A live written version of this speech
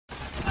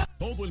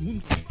Todo el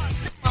mundo.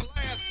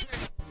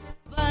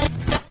 But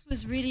that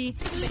was really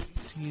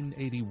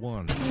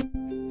 1981.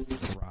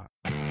 Rock.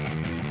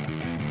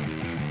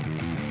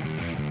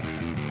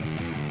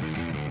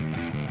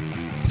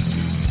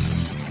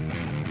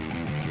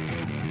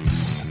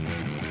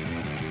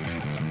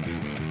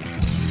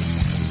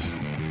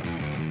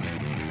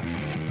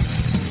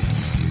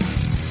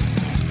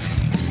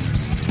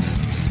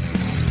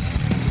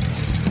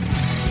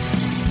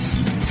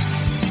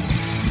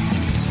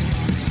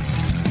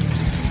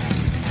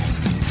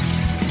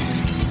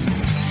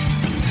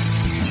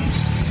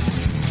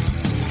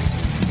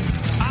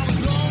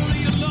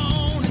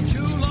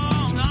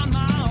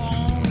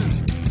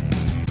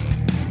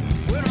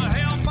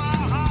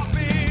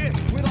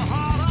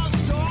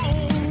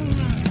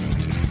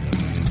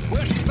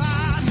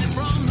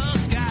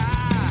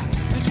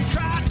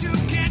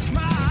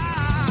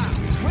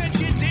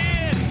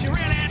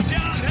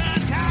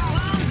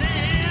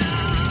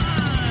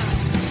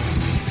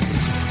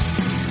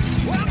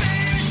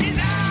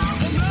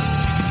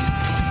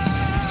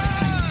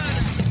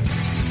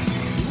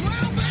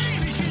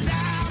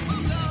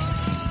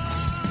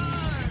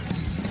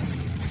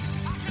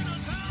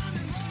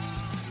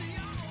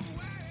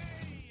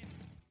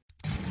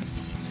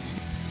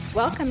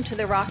 Welcome to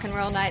the Rock and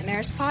Roll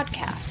Nightmares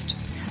podcast.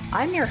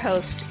 I'm your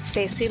host,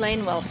 Staci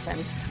Lane Wilson,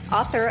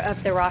 author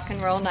of the Rock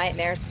and Roll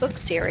Nightmares book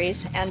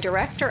series and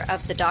director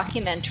of the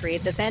documentary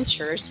The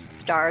Ventures,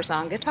 Stars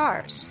on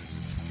Guitars.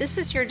 This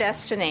is your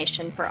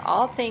destination for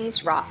all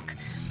things rock,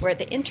 where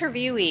the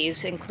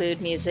interviewees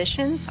include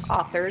musicians,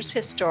 authors,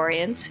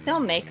 historians,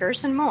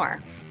 filmmakers, and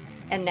more.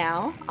 And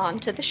now, on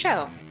to the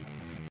show.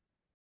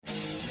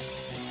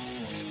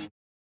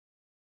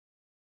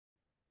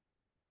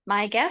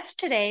 My guest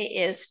today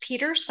is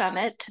Peter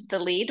Summit, the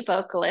lead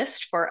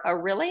vocalist for a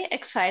really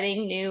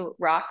exciting new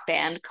rock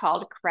band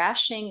called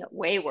Crashing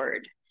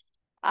Wayward.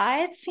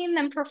 I've seen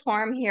them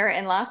perform here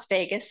in Las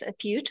Vegas a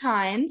few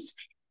times,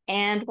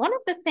 and one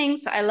of the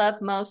things I love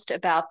most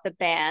about the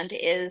band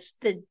is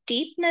the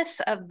deepness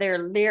of their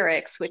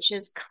lyrics, which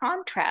is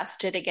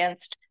contrasted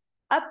against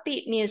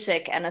upbeat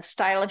music and a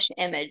stylish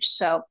image.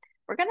 So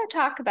we're going to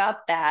talk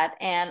about that,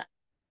 and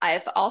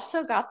I've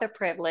also got the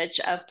privilege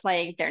of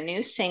playing their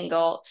new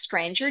single,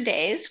 Stranger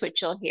Days,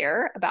 which you'll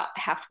hear about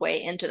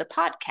halfway into the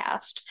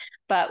podcast.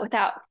 But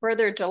without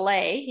further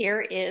delay, here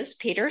is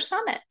Peter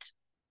Summit.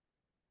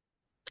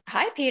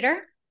 Hi,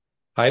 Peter.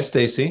 Hi,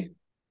 Staci.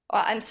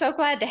 Well, I'm so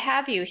glad to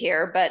have you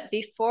here. But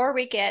before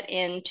we get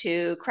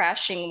into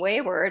Crashing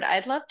Wayward,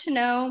 I'd love to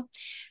know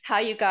how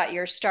you got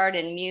your start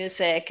in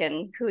music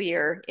and who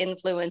your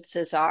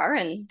influences are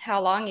and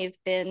how long you've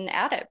been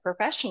at it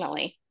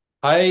professionally.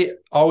 I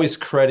always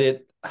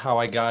credit how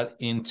I got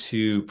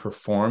into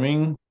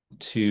performing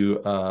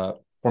for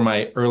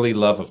my early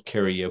love of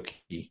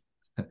karaoke.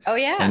 Oh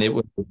yeah. And it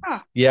was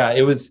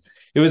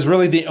it was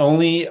really the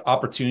only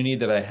opportunity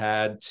that I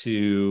had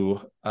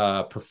to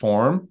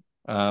perform.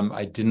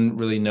 I didn't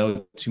really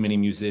know too many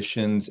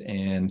musicians,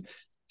 and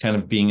kind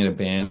of being in a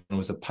band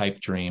was a pipe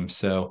dream.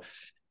 So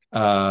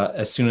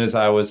as soon as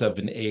I was of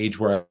an age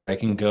where I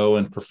can go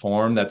and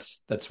perform,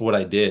 that's what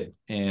I did.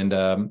 And,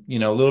 a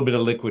little bit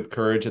of Liquid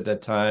Courage at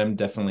that time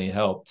definitely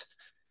helped,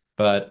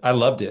 but I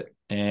loved it.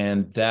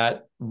 And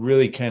that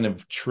really kind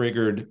of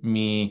triggered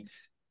me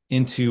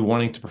into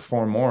wanting to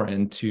perform more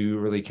and to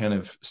really kind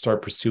of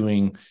start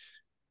pursuing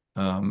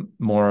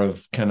more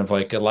of kind of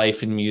like a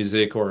life in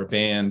music or a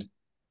band.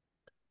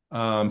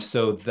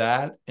 So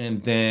that,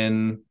 and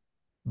then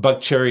Buck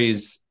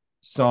Cherry's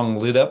song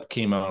Lit Up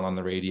came out on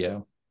the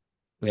radio.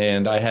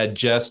 And I had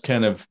just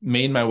kind of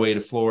made my way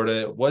to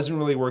Florida. It wasn't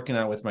really working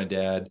out with my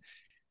dad.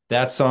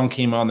 That song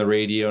came on the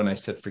radio and I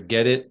said,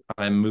 forget it.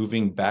 I'm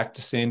moving back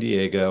to San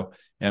Diego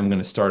and I'm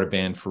going to start a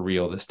band for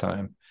real this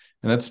time.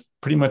 And that's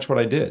pretty much what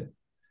I did.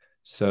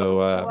 So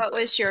what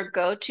was your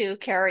go-to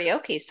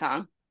karaoke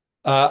song?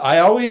 I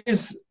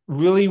always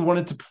really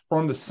wanted to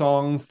perform the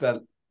songs that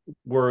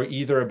were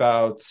either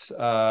about,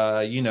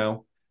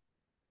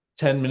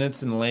 10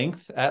 minutes in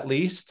length at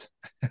least.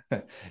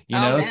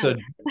 Man. So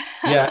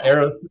yeah,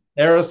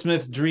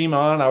 Aerosmith Dream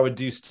On, I would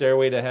do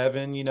Stairway to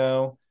Heaven,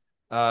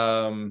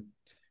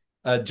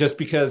 just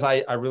because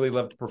I really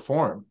love to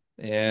perform,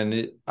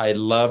 and I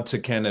love to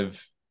kind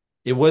of,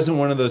 it wasn't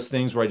one of those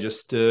things where I just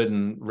stood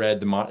and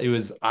read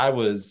I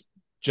was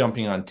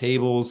jumping on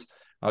tables,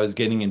 I was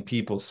getting in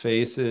people's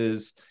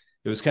faces.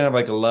 It was kind of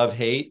like a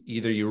love-hate.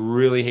 Either you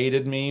really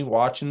hated me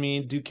watching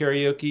me do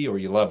karaoke or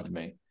you loved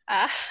me.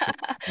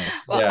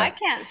 Well, I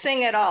can't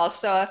sing at all.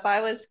 So if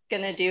I was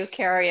going to do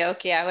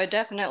karaoke, I would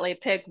definitely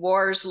pick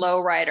War's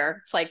Lowrider.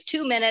 It's like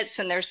 2 minutes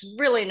and there's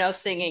really no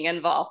singing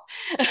involved.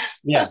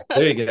 Yeah,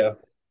 there you go.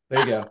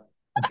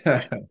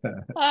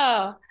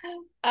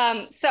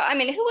 So, I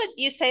mean, who would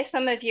you say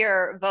some of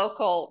your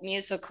vocal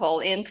musical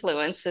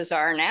influences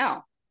are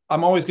now?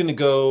 I'm always going to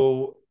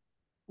go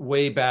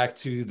way back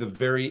to the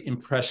very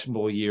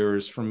impressionable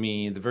years for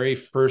me. The very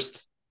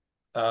first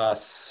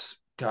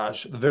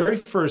the very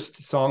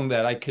first song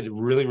that I could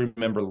really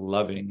remember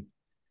loving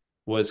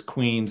was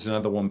Queen's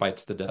Another One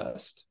Bites the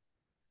Dust.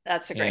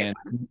 That's a great And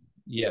one.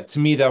 yeah, to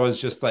me, that was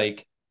just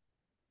like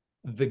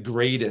the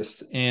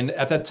greatest. And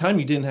at that time,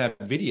 you didn't have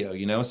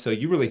video, so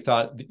you really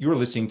thought you were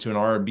listening to an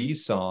R&B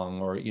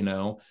song, or,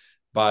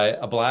 by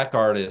a Black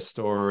artist,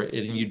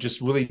 and you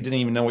just really didn't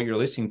even know what you're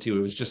listening to.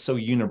 It was just so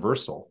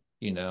universal.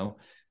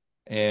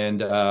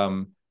 And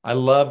I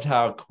loved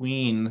how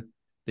Queen,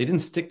 they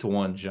didn't stick to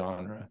one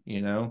genre.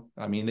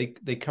 I mean,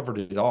 they covered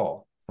it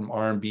all, from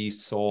R&B,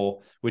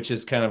 soul, which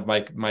is kind of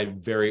like my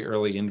very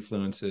early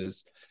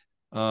influences.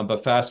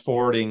 But fast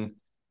forwarding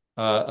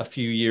a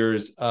few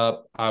years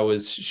up, I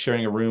was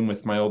sharing a room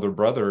with my older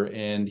brother,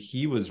 and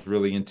he was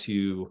really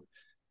into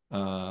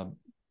uh,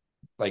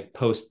 like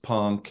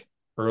post-punk,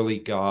 early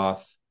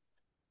goth,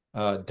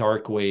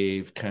 dark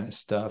wave kind of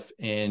stuff.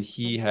 And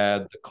he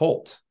had the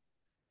Cult.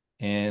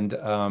 And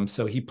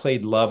so he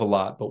played Love a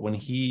lot. But when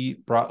he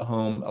brought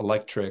home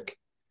Electric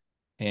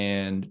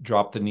and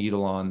dropped the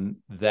needle on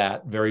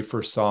that very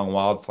first song,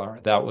 Wildflower,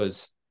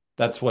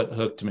 that's what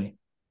hooked me.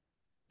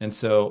 And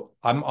so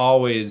I'm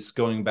always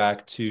going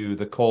back to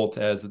the Cult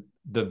as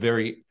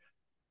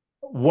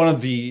one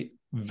of the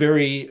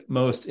very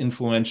most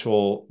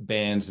influential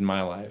bands in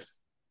my life.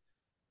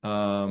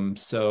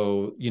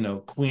 So,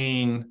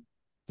 Queen,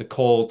 the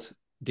Cult,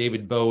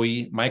 David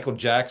Bowie, Michael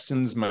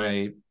Jackson's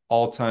my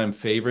all-time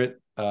favorite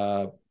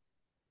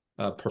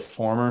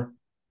performer,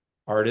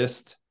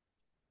 artist.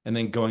 And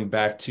then going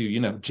back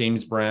to,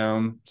 James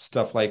Brown,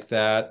 stuff like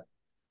that.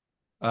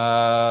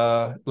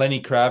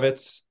 Lenny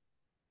Kravitz.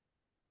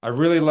 I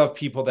really love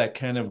people that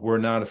kind of were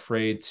not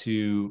afraid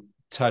to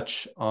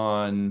touch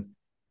on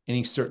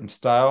any certain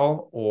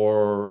style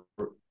or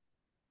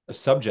a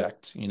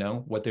subject,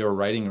 what they were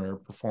writing or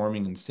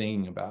performing and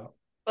singing about.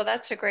 Well,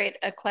 that's a great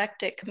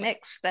eclectic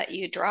mix that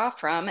you draw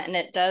from, and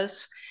it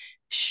does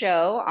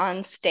show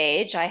on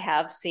stage. I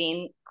have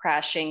seen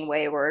Crashing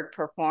Wayward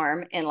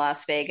perform in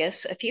Las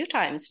Vegas a few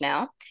times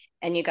now,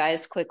 and you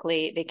guys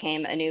quickly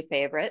became a new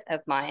favorite of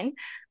mine.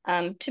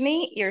 To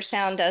me, your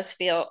sound does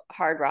feel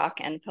hard rock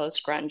and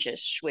post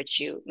grunge-ish, which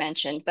you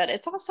mentioned, but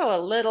it's also a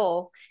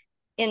little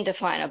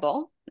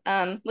indefinable.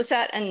 Was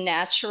that a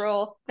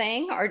natural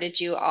thing, or did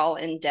you all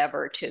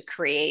endeavor to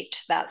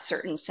create that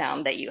certain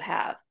sound that you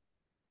have?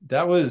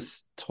 That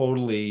was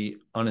totally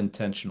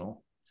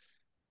unintentional.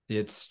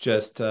 It's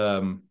just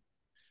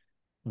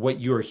what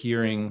you're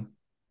hearing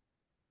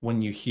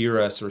when you hear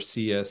us or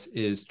see us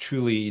is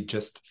truly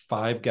just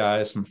five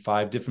guys from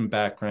five different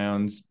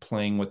backgrounds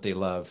playing what they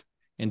love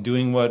and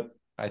doing what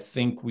I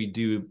think we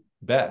do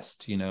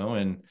best,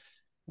 and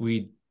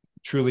we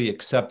truly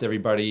accept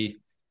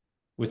everybody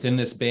within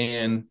this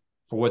band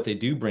for what they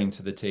do bring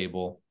to the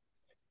table.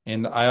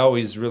 And I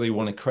always really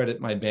want to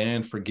credit my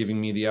band for giving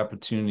me the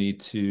opportunity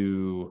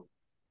to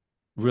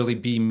really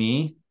be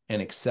me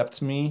and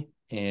accept me,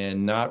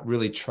 and not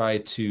really try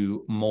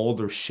to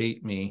mold or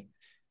shape me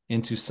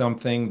into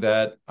something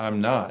that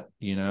I'm not.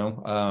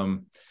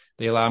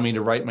 They allow me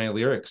to write my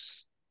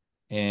lyrics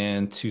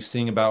and to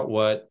sing about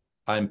what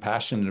I'm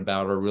passionate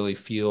about or really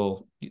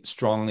feel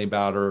strongly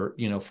about, or,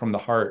 from the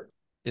heart.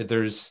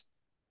 There's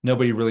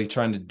nobody really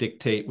trying to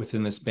dictate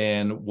within this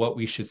band what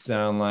we should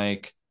sound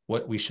like,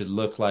 what we should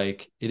look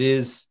like. It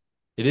is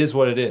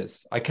what it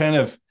is. I kind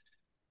of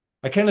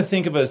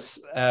think of us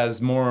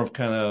as more of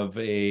kind of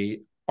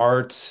a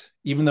art,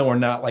 even though we're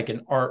not like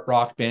an art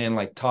rock band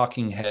like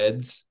Talking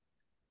Heads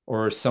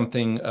or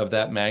something of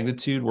that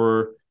magnitude.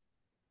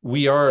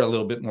 We are a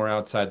little bit more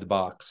outside the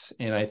box,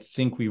 and I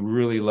think we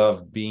really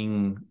love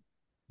being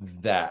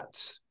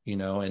that,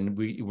 and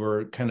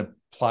we're kind of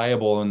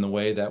pliable in the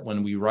way that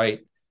when we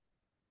write,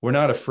 we're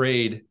not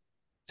afraid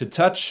to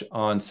touch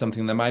on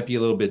something that might be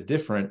a little bit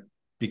different,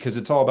 because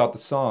it's all about the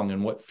song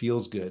and what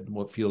feels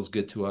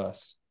good to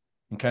us.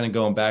 And kind of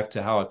going back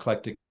to how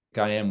eclectic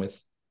I am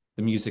with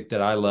the music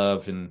that I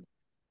love and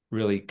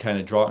really kind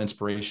of draw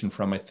inspiration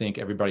from. I think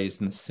everybody is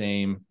in the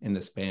same in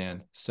this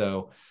band.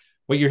 So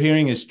what you're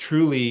hearing is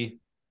truly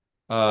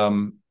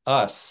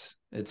us.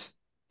 It's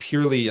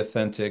purely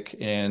authentic.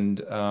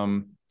 And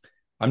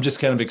I'm just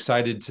kind of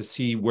excited to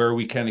see where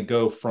we kind of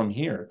go from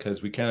here,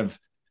 because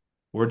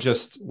we're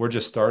just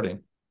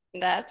starting.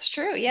 That's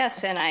true.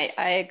 Yes. And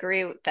I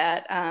agree with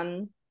that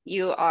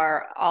you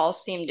are all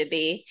seem to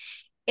be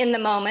in the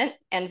moment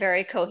and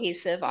very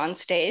cohesive on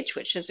stage,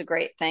 which is a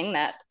great thing.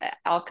 That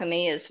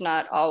alchemy is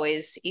not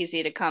always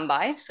easy to come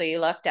by. So you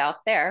lucked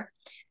out there.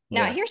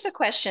 Now, Yeah. here's a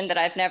question that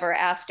I've never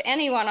asked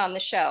anyone on the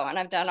show, and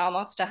I've done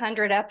almost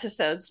 100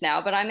 episodes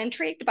now, but I'm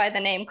intrigued by the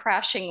name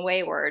Crashing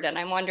Wayward, and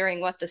I'm wondering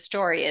what the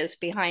story is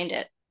behind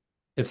it.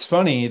 It's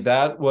funny.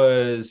 That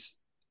was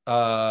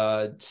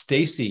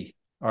Staci,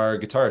 our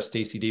guitarist,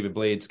 Staci David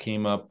Blades,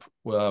 came up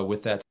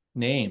with that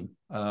name.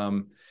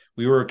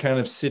 We were kind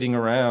of sitting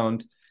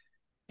around,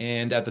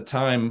 and at the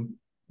time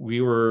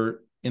we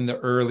were in the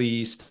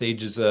early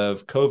stages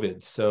of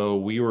COVID. So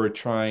we were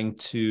trying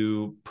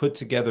to put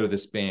together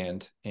this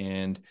band,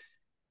 and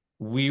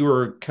we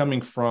were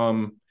coming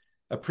from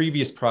a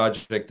previous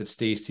project that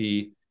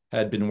Staci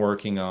had been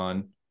working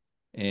on,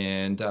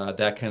 and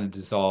that kind of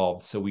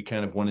dissolved. So we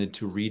kind of wanted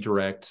to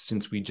redirect,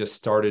 since we just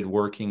started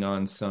working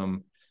on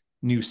some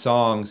new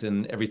songs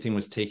and everything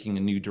was taking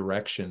a new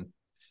direction.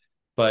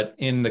 But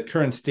in the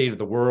current state of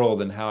the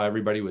world and how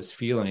everybody was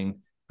feeling,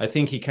 I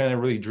think he kind of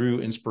really drew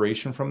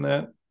inspiration from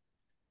that.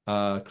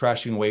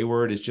 Crashing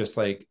Wayward is just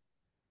like,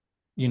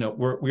 we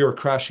were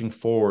crashing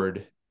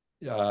forward,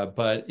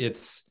 but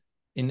it's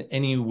in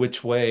any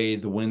which way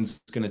the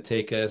wind's going to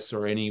take us,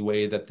 or any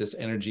way that this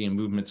energy and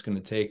movement's going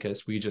to take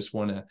us. We just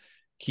want to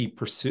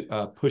keep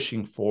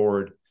pushing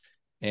forward.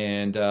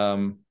 And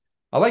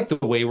I like the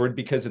wayward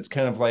because it's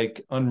kind of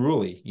like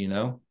unruly,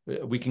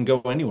 we can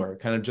go anywhere,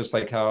 kind of just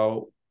like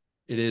how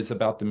it is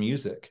about the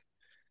music.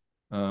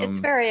 It's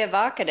very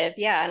evocative,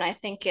 yeah, and I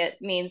think it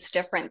means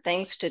different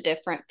things to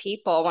different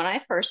people. When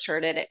I first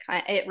heard it,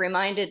 it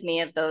reminded me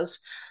of those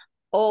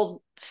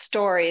old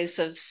stories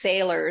of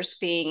sailors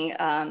being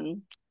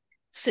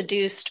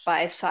seduced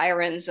by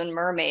sirens and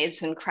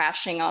mermaids and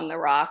crashing on the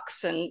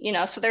rocks, and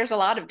so there's a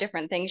lot of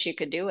different things you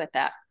could do with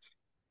that.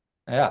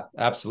 Yeah,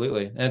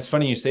 absolutely. And it's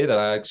funny you say that.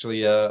 I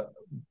actually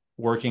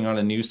working on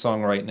a new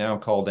song right now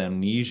called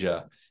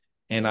Amnesia,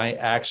 and I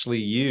actually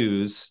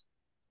use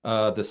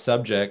the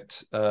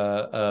subject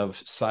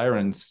of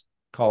sirens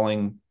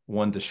calling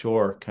one to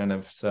shore, kind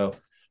of. So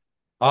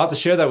I'll have to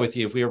share that with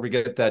you if we ever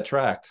get that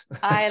tracked.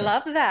 I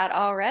love that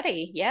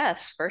already.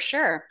 Yes, for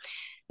sure.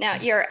 Now,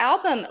 your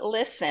album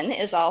Listen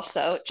is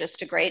also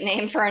just a great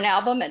name for an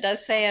album. It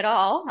does say it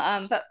all.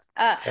 But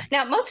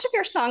now, most of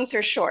your songs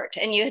are short,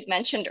 and you had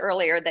mentioned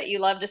earlier that you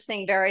love to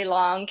sing very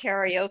long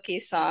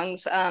karaoke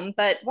songs.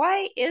 But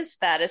why is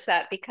that? Is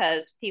that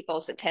because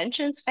people's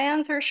attention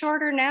spans are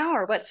shorter now,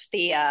 or what's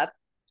the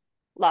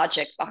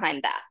logic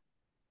behind that?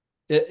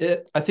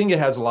 I think it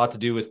has a lot to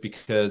do with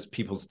because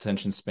people's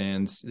attention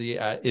spans,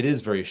 it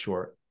is very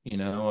short,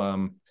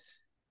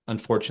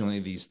 unfortunately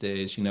these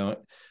days,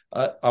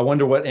 I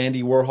wonder what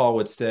Andy Warhol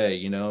would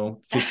say,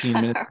 15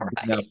 minutes,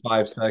 Right.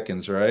 5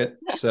 seconds, right?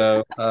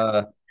 So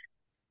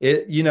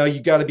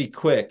you got to be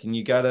quick, and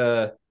you got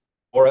to,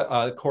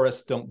 or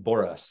chorus don't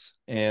bore us.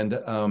 And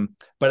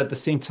but at the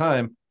same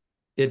time,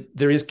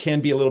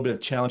 can be a little bit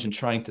of challenge in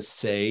trying to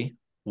say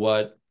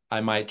what I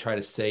might try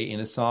to say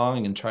in a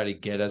song and try to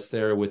get us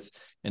there with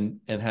and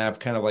have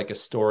kind of like a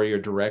story or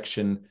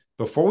direction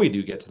before we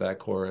do get to that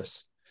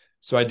chorus.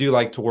 So I do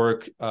like to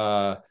work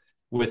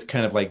with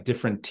kind of like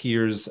different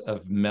tiers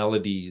of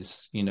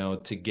melodies,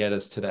 to get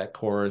us to that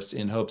chorus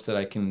in hopes that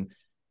I can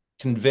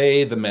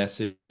convey the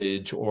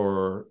message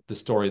or the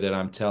story that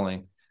I'm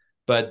telling.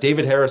 But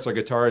David Harris, our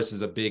guitarist,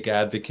 is a big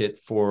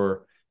advocate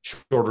for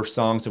shorter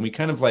songs, and we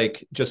kind of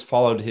like just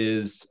followed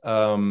his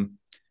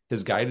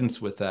guidance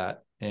with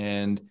that.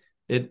 And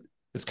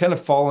it's kind of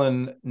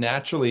fallen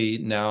naturally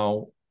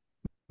now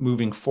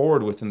moving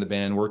forward within the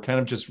band. We're kind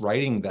of just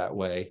writing that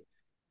way.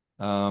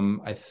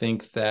 I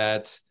think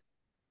that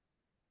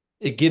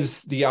it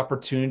gives the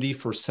opportunity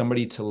for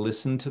somebody to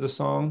listen to the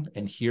song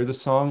and hear the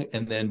song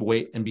and then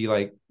wait and be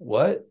like,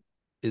 what?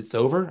 It's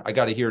over? I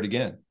got to hear it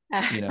again,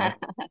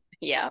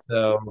 Yeah.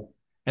 So,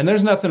 and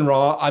there's nothing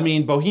wrong. I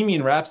mean,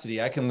 Bohemian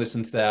Rhapsody, I can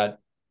listen to that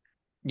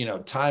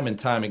time and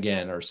time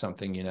again or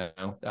something,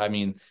 I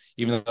mean,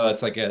 even though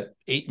it's like a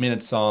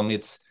 8-minute song,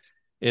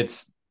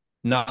 it's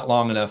not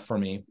long enough for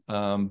me.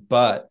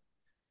 But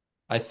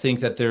I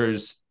think that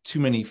there's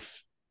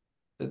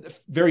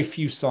very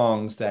few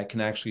songs that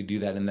can actually do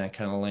that in that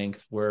kind of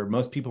length, where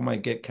most people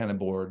might get kind of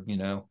bored,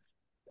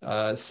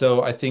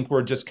 so I think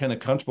we're just kind of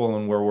comfortable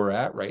in where we're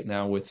at right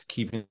now with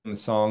keeping the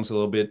songs a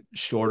little bit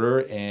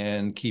shorter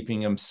and keeping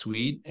them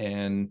sweet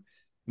and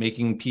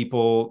making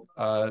people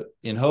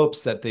in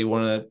hopes that they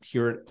want to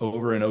hear it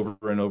over and over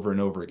and over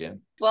and over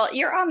again. Well,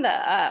 you're on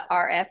the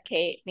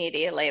RFK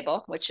Media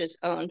label, which is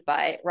owned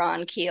by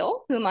Ron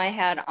Keel, whom I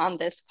had on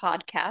this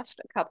podcast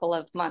a couple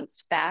of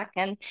months back.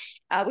 And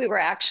we were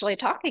actually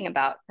talking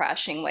about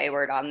Crashing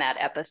Wayward on that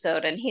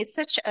episode. And he's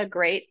such a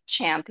great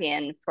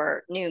champion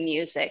for new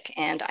music.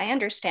 And I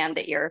understand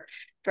that your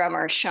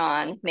drummer,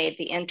 Sean, made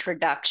the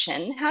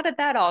introduction. How did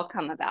that all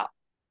come about?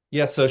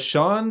 Yeah, so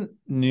Sean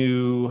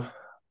knew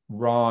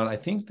Ron, I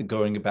think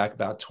going back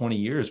about 20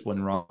 years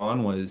when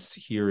Ron was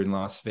here in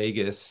Las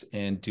Vegas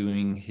and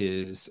doing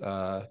his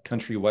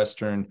country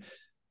western. I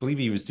believe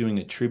he was doing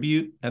a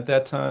tribute at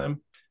that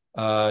time.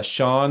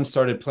 Sean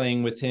started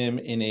playing with him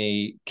in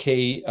a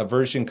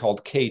version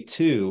called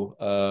K2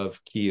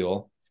 of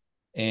Keel.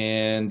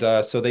 And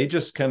so they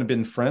just kind of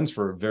been friends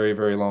for a very,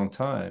 very long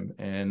time.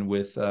 And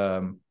with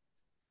Ron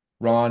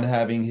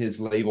having his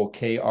label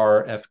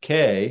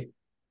KRFK,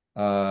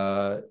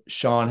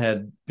 Sean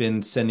had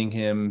been sending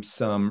him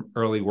some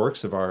early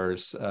works of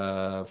ours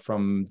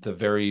from the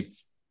very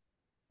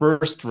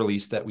first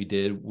release that we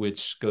did,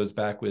 which goes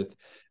back with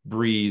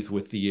Breathe,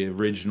 with the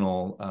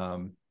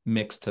original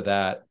mix to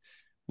that.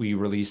 We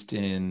released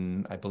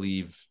in, I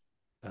believe,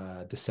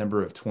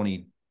 December of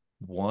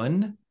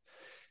 21.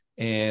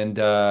 And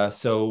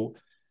so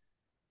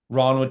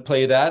Ron would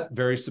play that,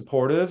 very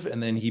supportive.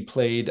 And then he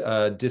played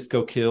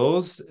Disco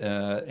Kills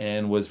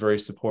and was very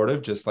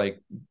supportive, just like,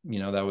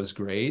 that was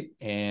great.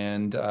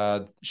 And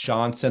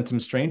Sean sent him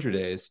Stranger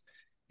Days.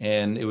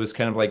 And it was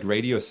kind of like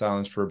radio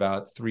silence for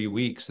about 3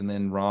 weeks. And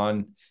then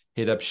Ron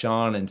hit up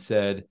Sean and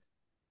said,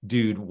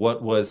 dude,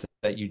 what was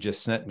that you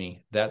just sent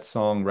me? That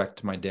song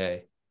wrecked my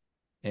day.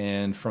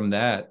 And from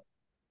that,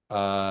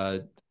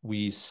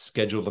 we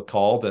scheduled a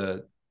call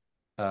to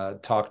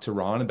talk to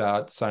Ron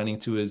about signing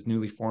to his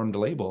newly formed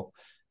label,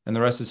 and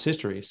the rest is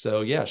history.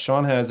 So yeah,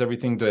 Sean has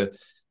everything to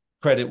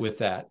credit with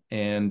that.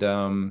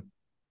 And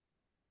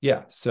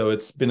yeah, so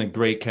it's been a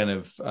great kind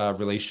of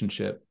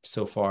relationship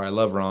so far. I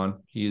love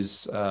Ron.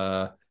 He's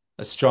a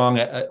strong,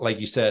 like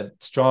you said,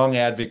 strong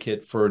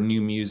advocate for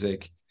new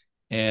music.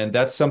 And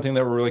that's something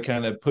that we're really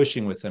kind of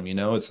pushing with him.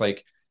 It's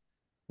like,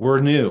 we're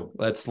new.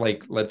 Let's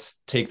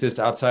take this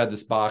outside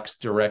this box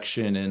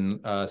direction.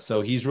 And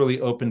so he's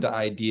really open to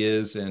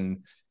ideas,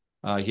 and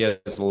he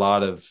has a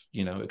lot of,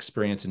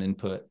 experience and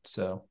input.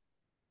 So.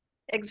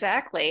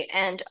 Exactly.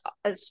 And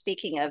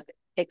speaking of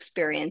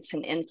experience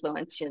and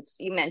influences,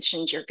 you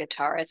mentioned your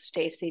guitarist,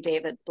 Staci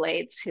David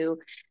Blades, who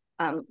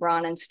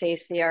Ron and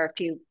Staci are a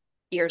few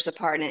years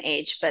apart in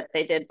age, but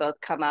they did both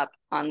come up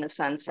on the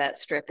Sunset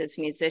Strip as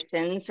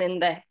musicians in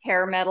the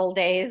hair metal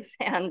days.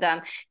 And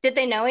did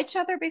they know each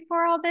other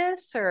before all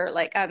this? Or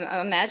like, I'm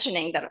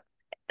imagining that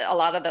a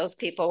lot of those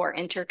people were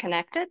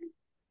interconnected.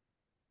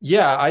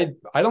 Yeah,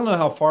 I don't know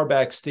how far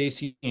back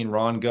Staci and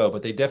Ron go,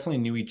 but they definitely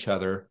knew each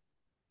other.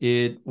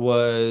 It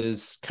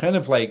was kind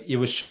of like, it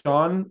was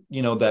Sean,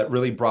 that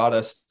really brought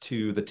us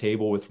to the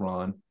table with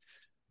Ron.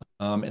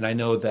 And I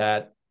know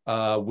that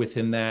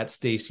within that,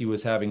 Staci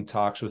was having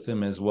talks with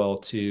him as well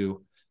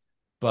too.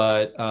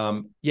 But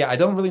yeah, I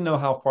don't really know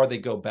how far they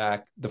go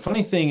back. The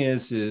funny thing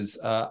is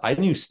I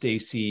knew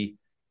Staci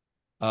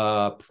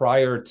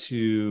prior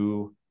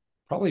to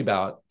probably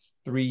about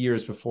 3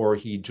 years before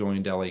he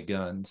joined LA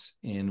Guns.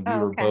 And we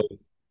were both,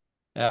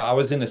 I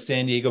was in a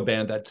San Diego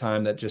band at that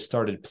time that just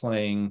started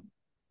playing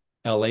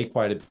LA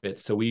quite a bit.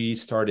 So we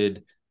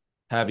started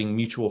having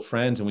mutual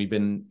friends, and we've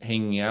been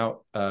hanging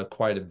out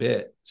quite a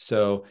bit.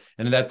 So,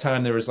 and at that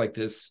time there was like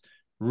this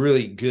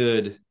really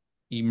good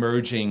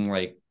emerging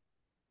like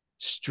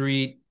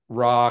street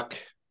rock,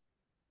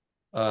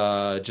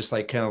 just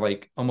like kind of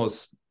like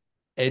almost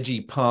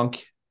edgy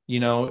punk,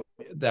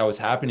 that was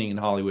happening in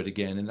Hollywood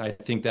again. And I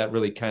think that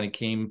really kind of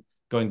came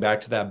going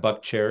back to that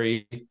Buck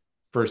Cherry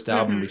first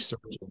album,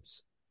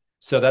 Resurgence.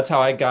 So that's how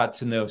I got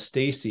to know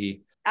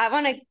Staci. I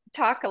want to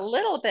talk a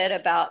little bit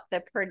about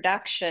the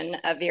production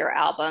of your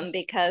album,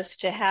 because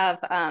to have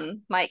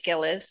Mike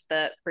Gillies,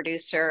 the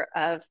producer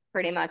of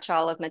pretty much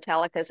all of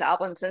Metallica's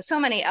albums and so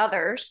many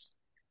others,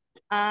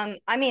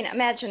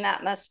 imagine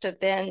that must have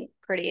been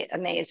pretty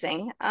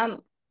amazing.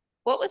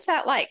 What was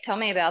that like? Tell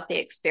me about the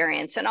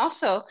experience. And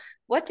also,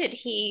 what did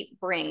he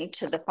bring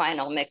to the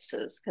final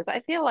mixes? Because I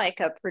feel like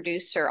a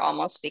producer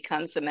almost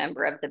becomes a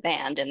member of the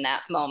band in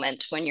that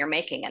moment when you're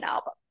making an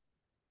album.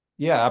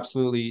 Yeah,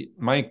 absolutely.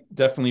 Mike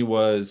definitely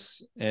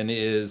was and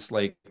is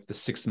like the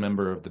sixth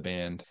member of the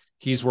band.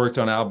 He's worked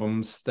on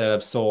albums that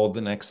have sold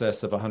in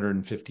excess of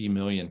 150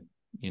 million,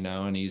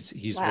 and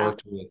he's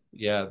worked with,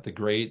 the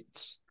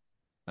greats.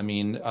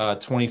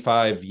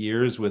 25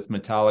 years with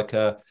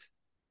Metallica,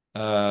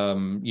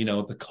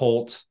 the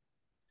Cult.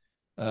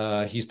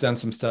 He's done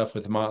some stuff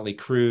with Motley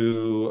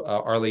Crue,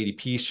 Our Lady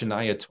Peace,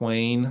 Shania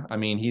Twain.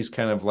 He's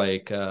kind of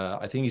like,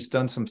 I think he's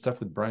done some stuff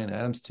with Bryan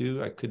Adams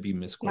too. I could be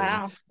misquoting.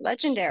 Wow,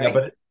 legendary. Yeah,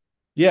 but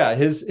yeah,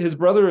 his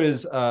brother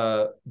is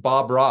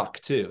Bob Rock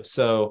too.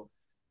 So,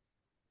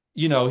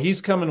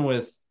 he's coming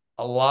with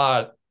a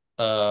lot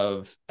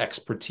of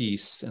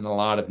expertise and a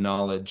lot of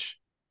knowledge.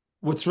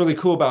 What's really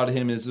cool about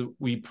him is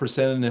we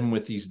presented him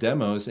with these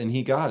demos and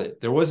he got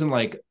it. There wasn't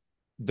like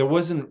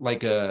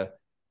a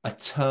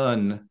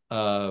ton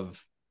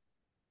of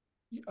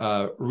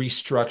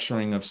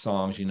restructuring of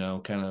songs,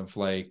 kind of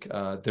like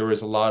there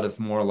was a lot of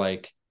more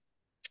like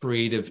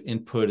creative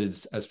input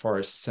as far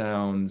as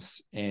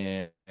sounds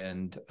and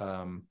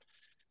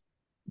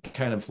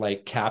kind of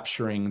like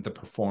capturing the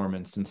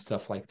performance and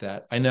stuff like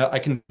that. I know I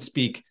can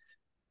speak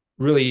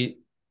really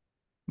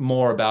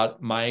more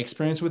about my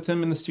experience with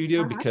him in the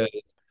studio, because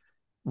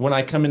when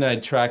I come in, I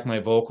track my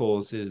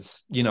vocals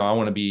is, I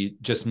want to be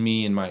just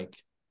me and Mike.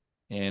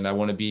 And I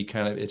want to be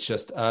it's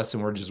just us,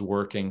 and we're just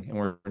working, and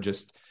we're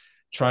just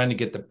trying to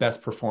get the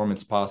best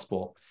performance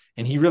possible.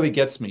 And he really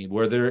gets me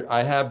where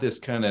I have this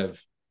kind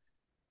of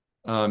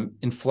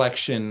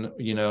inflection,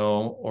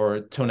 or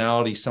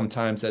tonality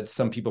sometimes that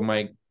some people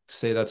might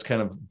say that's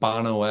kind of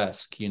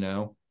Bono-esque,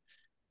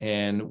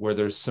 and where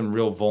there's some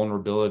real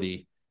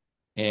vulnerability.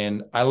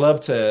 And I love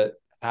to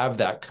have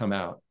that come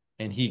out.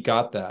 And he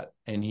got that.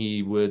 And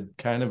he would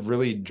kind of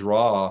really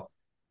draw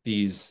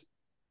these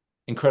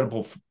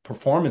incredible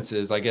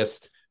performances, I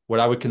guess what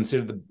I would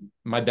consider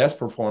my best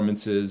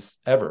performances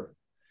ever.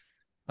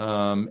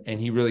 And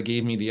he really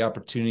gave me the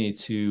opportunity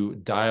to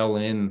dial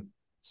in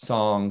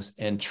songs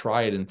and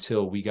try it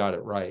until we got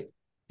it right.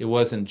 It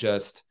wasn't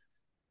just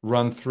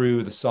run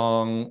through the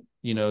song,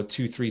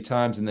 2-3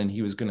 times, and then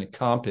he was going to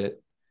comp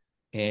it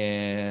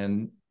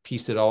and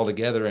piece it all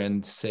together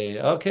and say,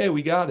 okay,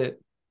 we got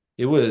it.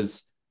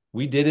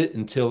 We did it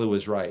until it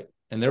was right.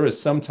 And there was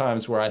some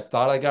times where I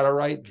thought I got it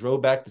right,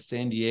 drove back to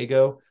San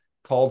Diego,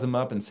 called him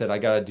up and said, I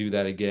got to do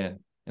that again.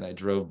 And I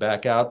drove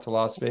back out to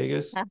Las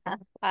Vegas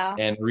Wow.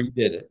 and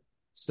redid it.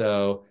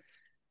 So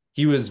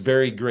he was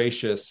very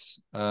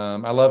gracious.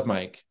 I love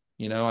Mike.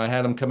 I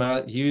had him come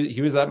out.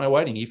 He was at my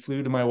wedding. He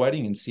flew to my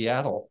wedding in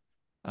Seattle.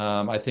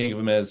 I think of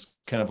him as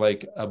kind of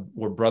like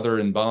we're brother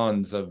in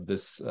bonds of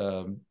this,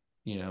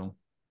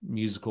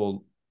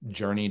 musical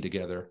journey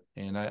together.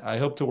 And I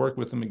hope to work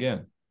with him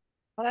again.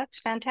 Well, that's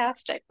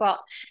fantastic.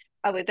 Well,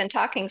 we've been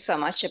talking so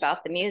much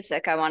about the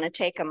music. I want to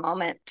take a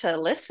moment to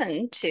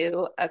listen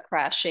to a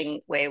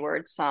Crashing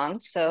Wayward song.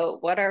 So,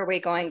 what are we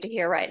going to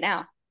hear right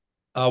now?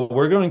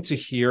 We're going to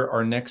hear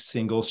our next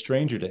single,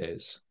 Stranger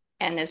Days.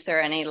 And is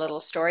there any little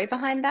story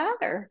behind that,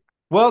 or?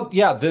 Well,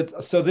 yeah.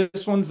 So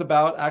this one's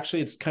about,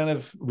 actually, it's kind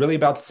of really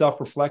about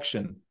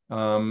self-reflection.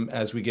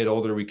 As we get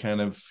older, we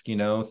kind of,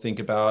 think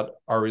about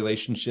our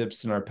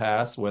relationships in our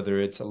past, whether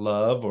it's a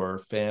love or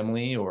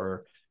family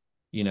or,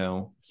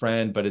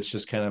 friend, but it's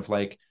just kind of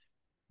like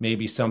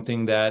maybe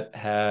something that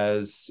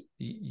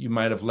you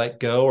might have let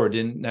go or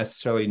didn't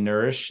necessarily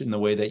nourish in the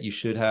way that you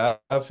should have.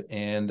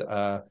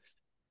 But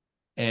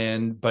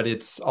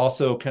it's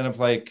also kind of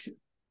like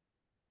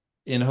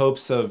in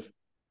hopes of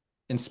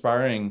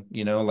inspiring,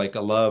 like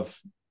a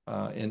love,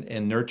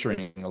 and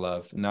nurturing a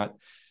love, not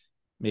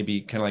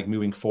maybe kind of like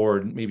moving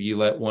forward. Maybe you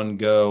let one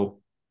go,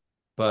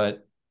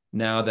 but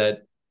now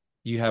that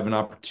you have an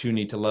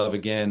opportunity to love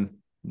again,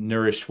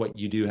 nourish what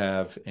you do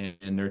have and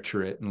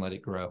nurture it and let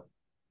it grow.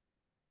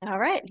 All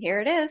right, here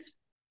it is.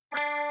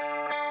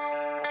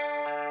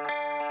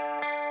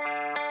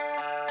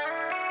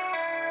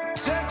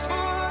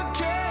 Textbook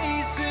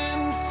case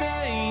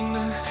insane,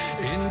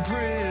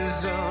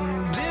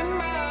 imprisoned in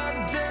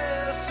my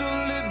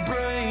desolate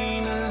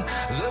brain.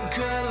 The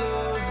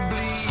colors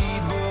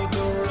bleed, but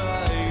the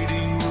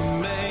writing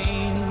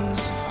remains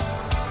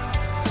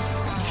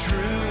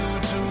true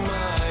to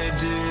my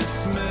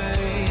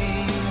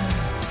dismay.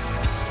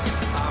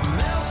 I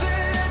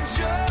melted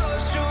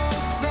just your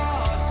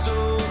thoughts, so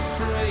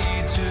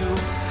afraid to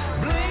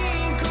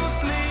blink or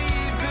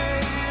sleep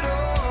it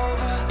off.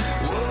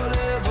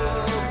 Whatever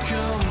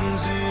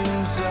comes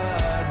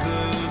inside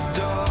the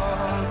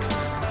dark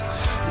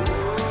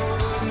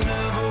would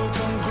never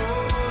come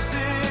close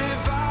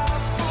if I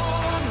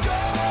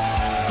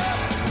forgot.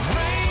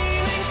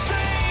 Raining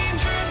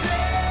stranger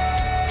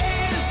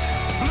days,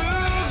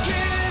 blue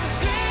gives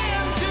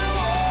into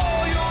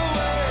all your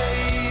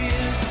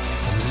ways,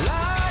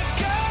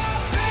 like a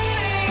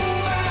painting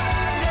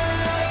by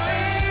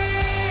Dali.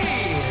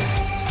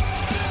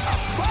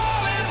 I'm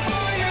falling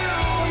for you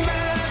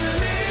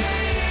madly.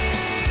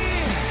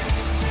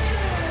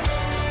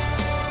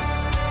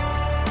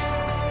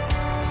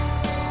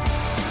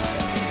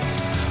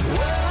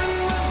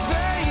 Wearing the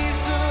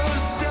face of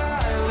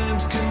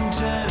silent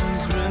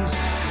contentment,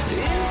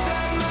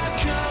 inside my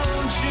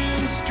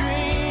conscience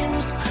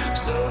screams,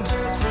 so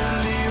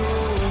desperately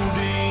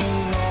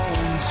holding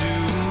on to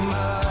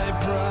my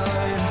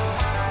pride,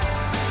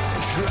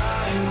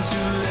 trying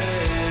to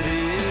let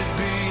it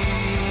be.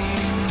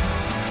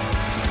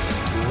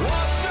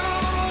 Wash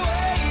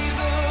away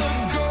the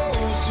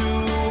ghost who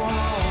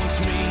haunts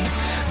me,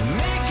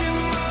 making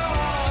my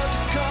heart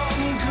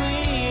come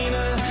clean. I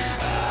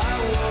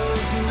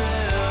was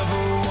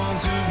never one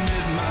to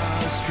admit my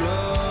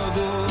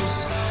struggles.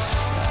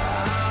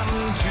 I'm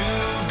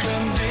too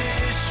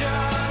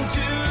conditioned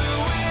to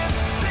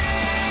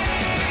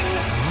withstand.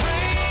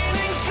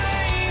 Raining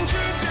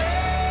stranger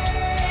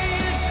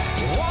days,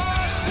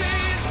 wash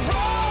these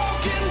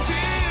broken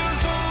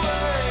tears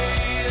away,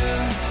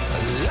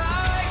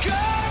 like a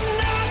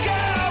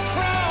knockout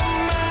from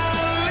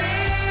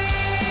Mali.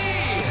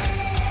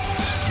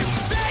 You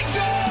take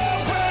the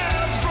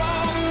breath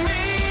from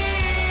me.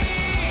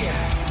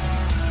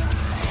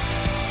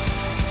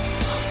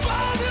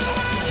 Fall to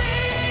my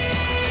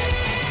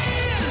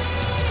knees.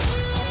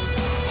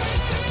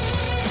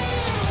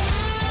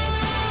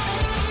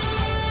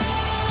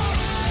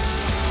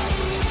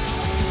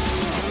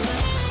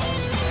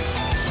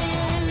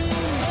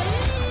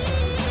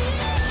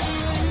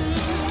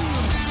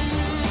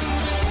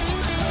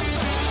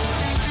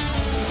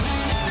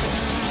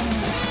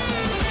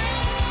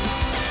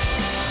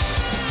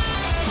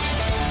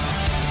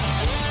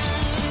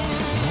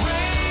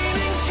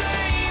 Raining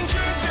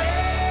stranger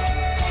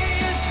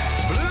days,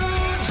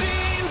 blue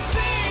jeans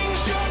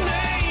sings your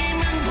name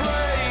in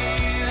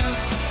praise,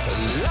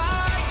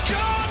 like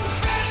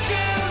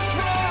confessions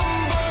from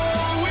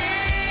Bowie.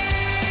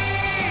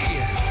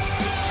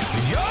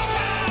 You're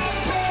my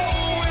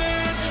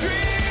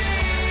poetry,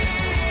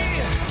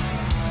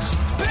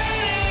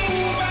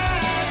 painting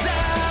by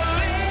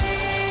Dali,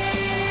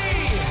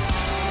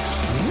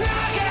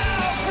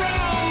 knockout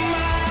from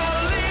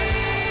Mali.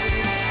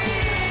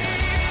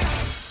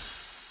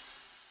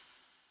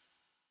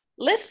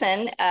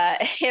 Listen,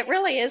 it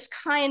really is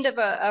kind of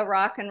a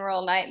rock and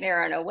roll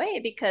nightmare in a way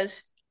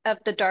because of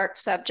the dark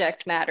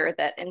subject matter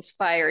that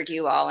inspired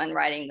you all in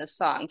writing the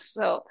songs.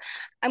 So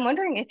I'm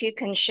wondering if you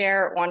can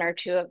share one or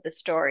two of the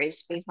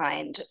stories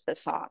behind the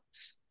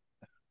songs.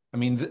 I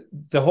mean,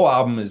 the whole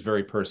album is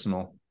very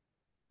personal.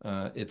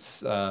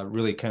 It's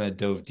really kind of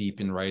dove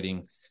deep in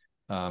writing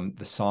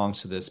the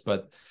songs for this,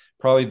 but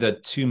probably the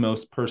two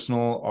most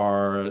personal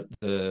are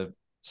the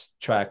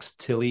tracks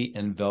Tilly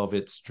and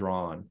Velvet's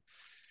Drawn.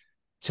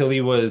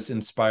 Tilly was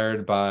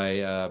inspired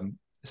by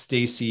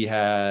Staci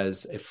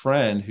has a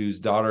friend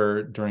whose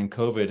daughter during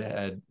COVID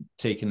had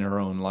taken her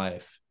own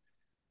life.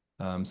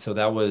 So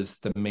that was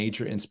the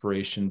major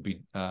inspiration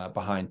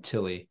behind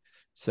Tilly.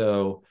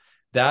 So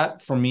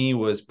that for me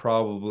was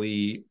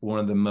probably one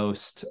of the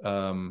most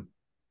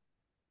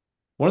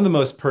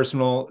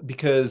personal,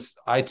 because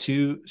I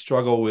too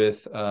struggle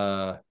with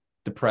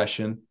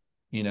depression,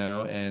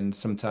 and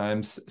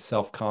sometimes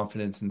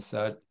self-confidence and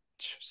such.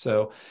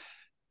 So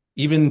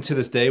even to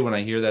this day, when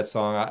I hear that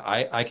song,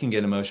 I can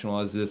get emotional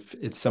as if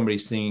it's somebody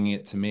singing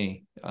it to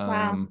me.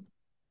 Wow.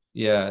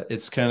 Yeah,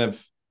 it's kind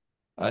of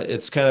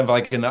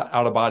like an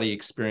out of body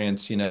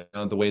experience, the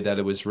way that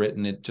it was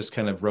written. It just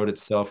kind of wrote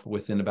itself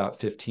within about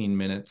 15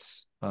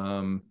 minutes.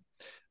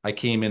 I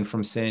came in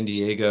from San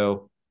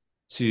Diego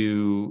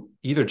to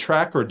either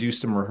track or do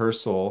some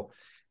rehearsal,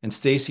 and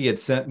Staci had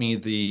sent me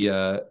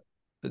the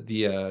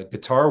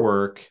guitar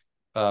work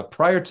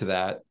prior to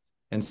that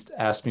and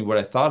asked me what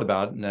I thought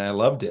about it, and I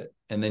loved it.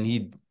 And then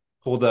he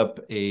pulled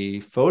up a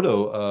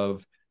photo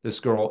of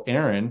this girl,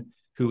 Erin,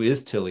 who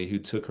is Tilly, who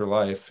took her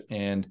life.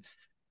 And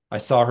I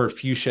saw her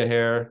fuchsia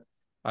hair.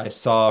 I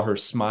saw her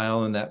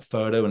smile in that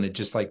photo, and it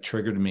just like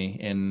triggered me.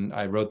 And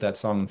I wrote that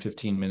song in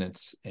 15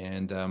 minutes.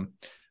 And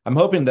I'm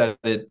hoping that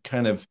it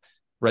kind of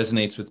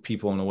resonates with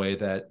people in a way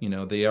that,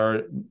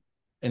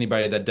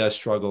 anybody that does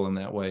struggle in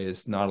that way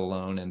is not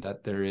alone, and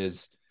that there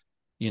is,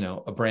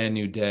 a brand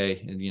new day,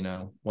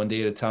 and, one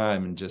day at a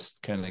time, and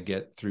just kind of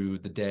get through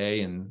the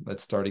day and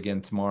let's start again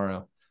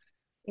tomorrow.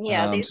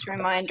 Yeah, these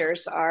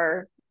reminders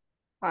are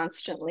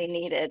constantly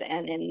needed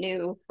and in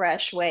new,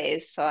 fresh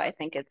ways. So I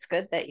think it's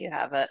good that you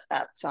have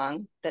that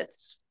song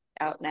that's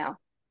out now.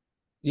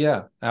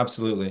 Yeah,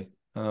 absolutely.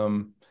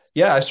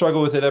 Yeah, I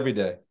struggle with it every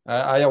day.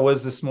 I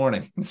was this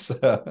morning, so,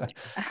 but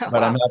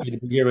Wow. I'm happy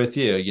to be here with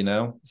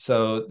you,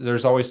 so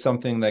there's always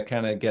something that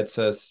kind of gets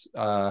us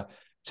to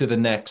the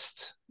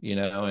next,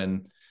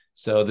 and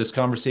so this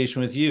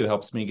conversation with you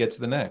helps me get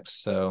to the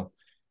next. So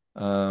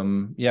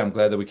yeah, I'm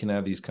glad that we can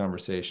have these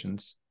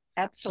conversations.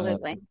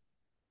 Absolutely.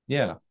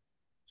 Yeah.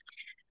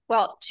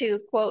 Well, to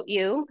quote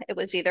you, it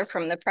was either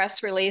from the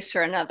press release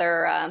or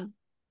another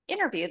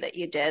interview that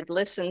you did.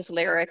 Listen's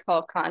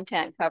lyrical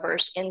content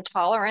covers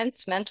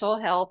intolerance, mental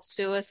health,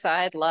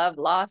 suicide, love,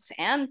 loss,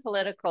 and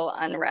political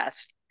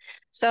unrest.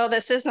 So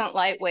this isn't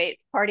lightweight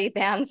party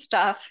band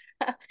stuff.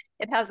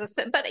 It has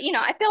but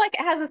I feel like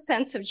it has a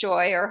sense of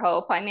joy or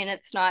hope. I mean,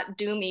 it's not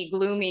doomy,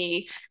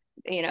 gloomy,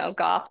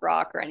 goth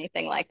rock or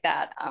anything like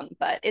that.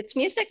 But it's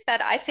music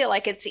that I feel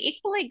like it's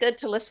equally good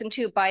to listen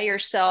to by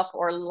yourself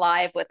or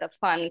live with a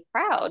fun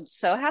crowd.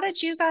 So how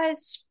did you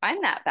guys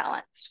find that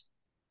balance?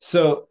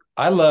 So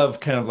I love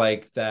kind of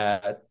like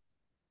that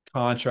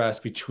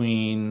contrast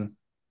between,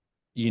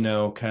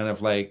 kind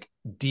of like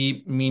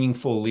deep,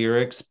 meaningful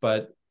lyrics,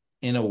 but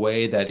in a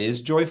way that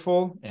is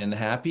joyful and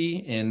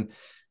happy. And,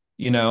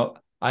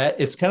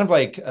 it's kind of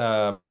like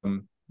the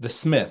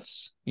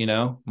Smiths,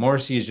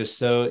 Morrissey is just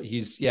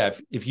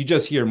if you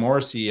just hear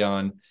Morrissey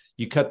on,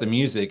 you cut the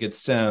music, it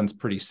sounds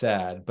pretty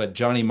sad, but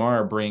Johnny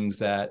Marr brings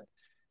that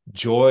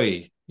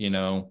joy,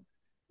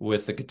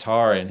 with the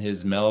guitar and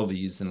his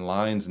melodies and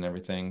lines and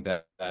everything,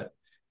 that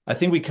I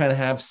think we kind of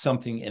have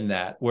something in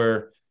that,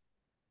 where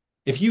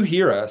if you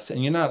hear us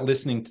and you're not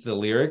listening to the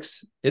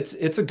lyrics,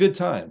 it's a good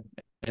time.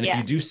 And if Yeah.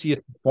 you do see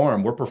us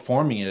perform, we're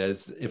performing it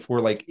as if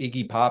we're like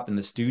Iggy Pop and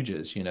the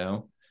Stooges,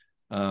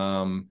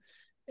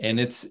 and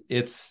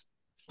it's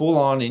full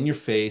on in your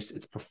face.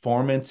 It's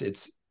performance.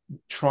 It's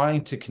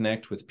trying to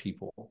connect with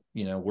people.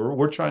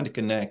 We're trying to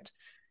connect,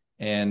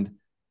 and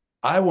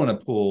I want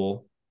to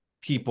pull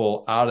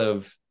people out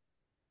of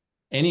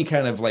any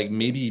kind of like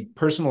maybe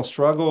personal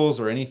struggles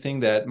or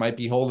anything that might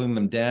be holding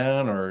them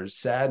down, or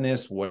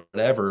sadness,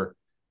 whatever.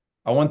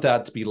 I want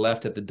that to be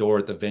left at the door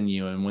at the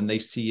venue. And when they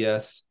see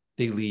us,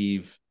 they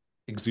leave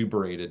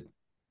exuberated.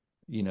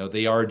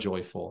 They are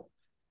joyful.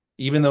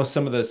 Even though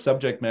some of the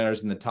subject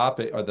matters in the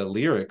topic or the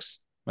lyrics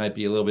might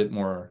be a little bit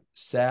more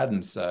sad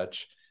and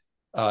such,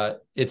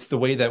 it's the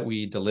way that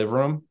we deliver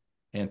them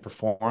and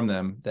perform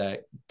them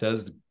that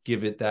does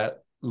give it that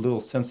little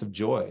sense of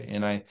joy.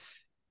 And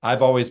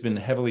I've always been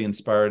heavily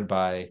inspired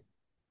by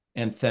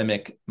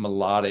anthemic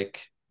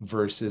melodic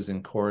verses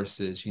and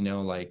choruses,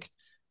 like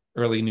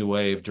early new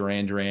wave,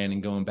 Duran Duran,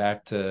 and going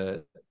back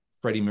to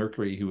Freddie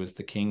Mercury, who was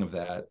the king of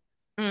that.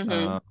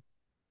 Mm-hmm.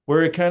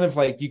 Where it kind of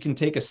like, you can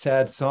take a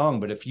sad song,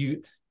 but if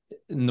you,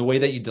 in the way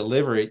that you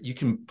deliver it, you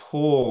can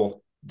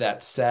pull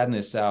that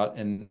sadness out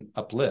and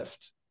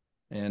uplift.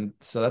 And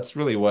so that's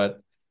really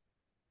what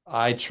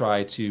I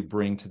try to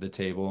bring to the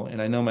table.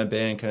 And I know my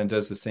band kind of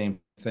does the same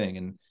thing.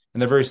 And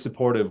they're very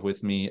supportive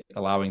with me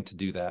allowing to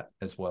do that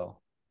as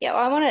well. Yeah,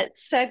 well, I want to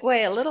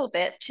segue a little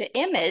bit to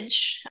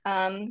image,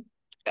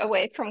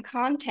 away from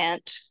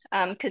content,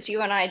 because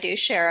you and I do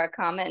share a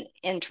common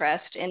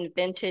interest in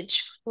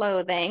vintage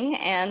clothing.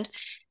 And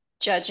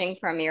judging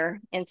from your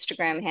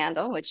Instagram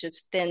handle, which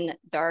is Thin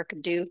Dark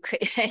Duke.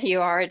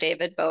 You are a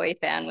David Bowie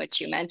fan,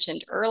 which you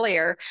mentioned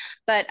earlier.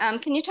 But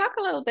can you talk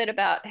a little bit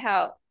about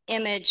how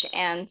image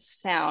and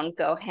sound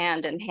go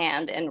hand in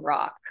hand in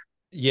rock?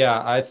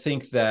 Yeah, I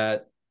think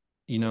that,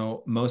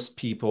 most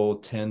people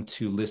tend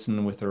to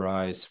listen with their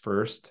eyes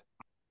first.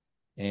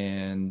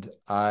 And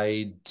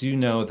I do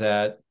know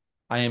that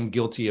I am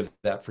guilty of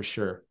that for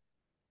sure.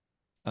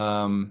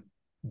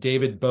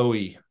 David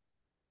Bowie,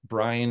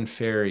 Brian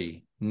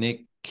Ferry,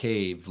 Nick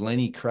Cave,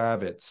 Lenny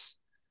Kravitz,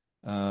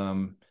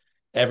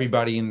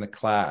 everybody in the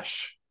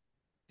Clash.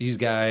 These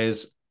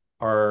guys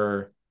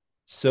are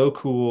so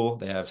cool.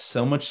 They have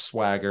so much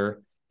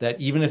swagger that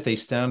even if they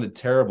sounded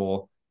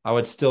terrible, I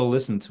would still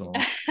listen to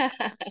them.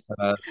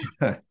 Uh,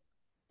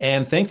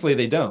 and thankfully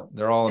they don't.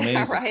 They're all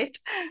amazing. Right.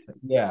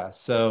 Yeah.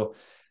 So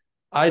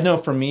I know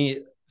for me,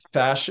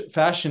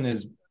 fashion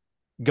is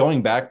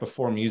going back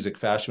before music.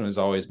 Fashion was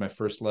always my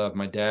first love.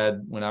 My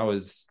dad, when I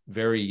was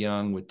very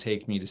young, would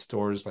take me to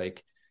stores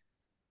like,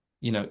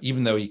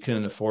 even though he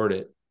couldn't afford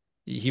it,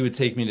 he would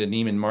take me to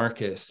Neiman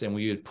Marcus and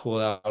we would pull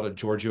out a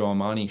Giorgio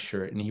Armani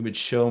shirt and he would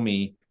show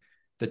me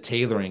the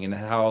tailoring and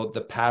how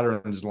the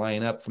patterns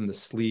line up from the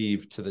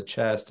sleeve to the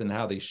chest and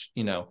how they,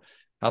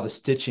 how the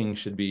stitching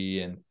should be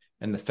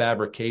and the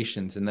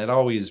fabrications. And that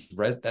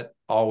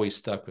always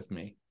stuck with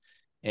me.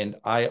 And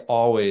I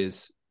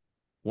always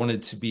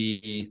wanted to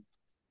be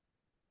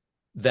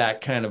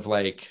that kind of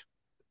like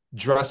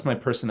dress my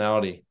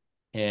personality.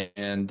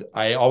 And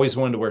I always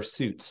wanted to wear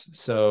suits.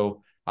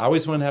 So I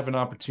always wanted to have an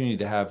opportunity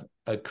to have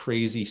a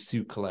crazy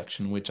suit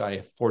collection, which I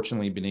have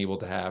fortunately been able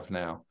to have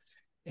now.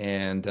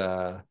 And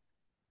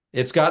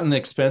it's gotten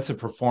expensive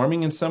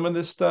performing in some of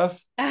this stuff.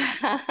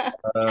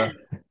 I'm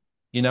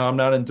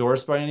not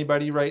endorsed by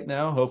anybody right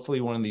now.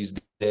 Hopefully one of these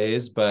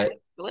days, but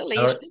Absolutely,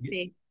 you should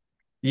be.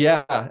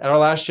 yeah, at our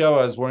last show,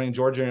 I was wearing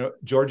Giorgio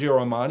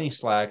Armani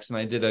slacks, and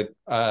I did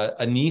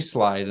a knee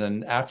slide.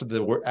 And after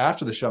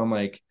the show, I'm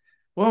like,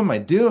 "What am I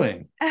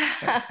doing?"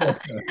 Yeah,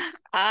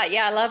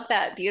 I love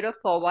that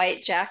beautiful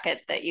white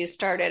jacket that you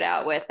started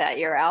out with at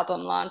your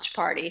album launch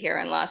party here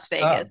in Las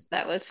Vegas.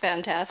 That was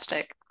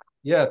fantastic.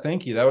 Yeah,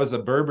 thank you. That was a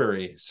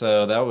Burberry,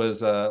 so that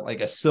was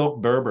like a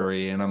silk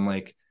Burberry, and I'm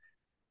like,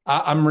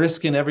 I'm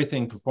risking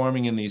everything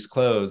performing in these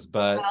clothes,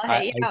 but Well,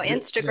 hey,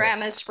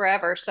 Instagram is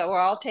forever, so we're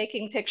all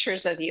taking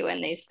pictures of you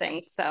in these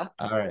things. So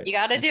all right, you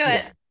got to do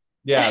it.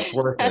 Yeah, it's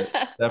worth it,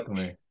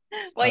 definitely.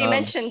 Well, you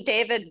mentioned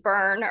David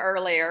Byrne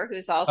earlier,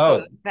 who's also Oh, a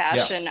yeah,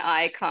 fashion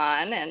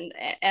icon, and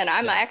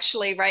I'm yeah.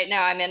 actually right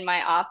now I'm in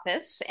my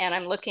office and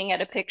I'm looking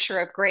at a picture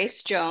of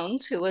Grace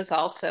Jones, who was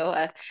also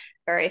a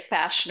very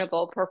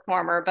fashionable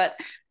performer. But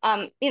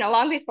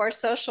long before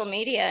social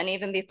media and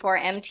even before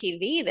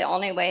MTV, the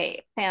only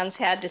way fans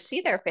had to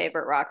see their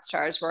favorite rock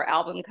stars were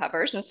album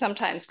covers and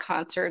sometimes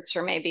concerts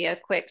or maybe a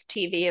quick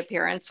TV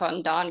appearance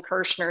on Don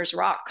Kirshner's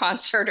rock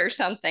concert or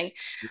something.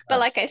 But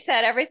like I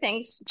said,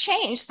 everything's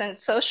changed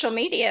since social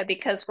media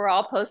because we're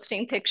all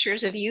posting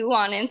pictures of you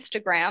on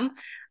Instagram.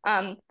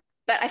 But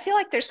I feel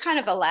like there's kind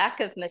of a lack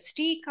of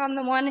mystique on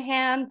the one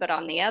hand, but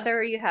on the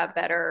other, you have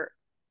better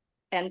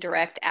and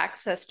direct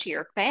access to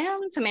your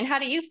fans. I mean, how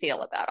do you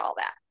feel about all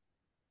that?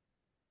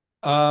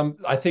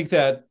 I think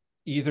that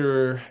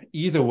either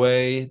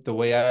way, the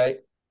way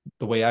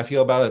I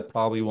feel about it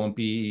probably won't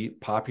be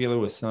popular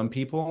with some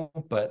people,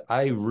 but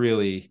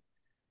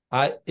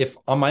if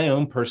on my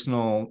own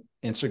personal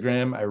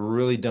Instagram, I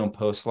really don't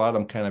post a lot.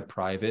 I'm kind of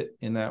private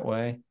in that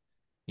way.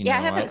 Yeah,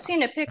 I haven't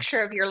seen a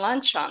picture of your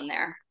lunch on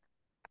there.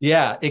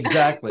 Yeah,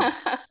 exactly.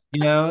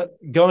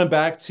 Going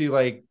back to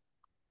like,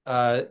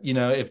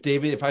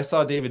 if I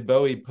saw David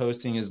Bowie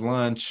posting his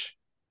lunch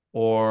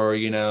or,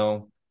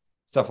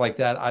 stuff like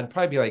that, I'd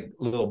probably be like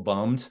a little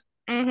bummed.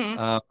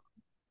 Mm-hmm.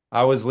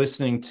 I was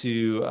listening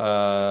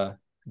to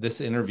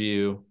this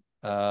interview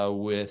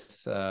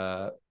with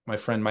my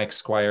friend Mike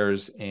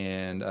Squires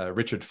and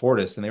Richard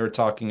Fortis, and they were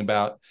talking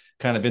about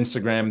kind of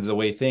Instagram the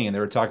way thing, and they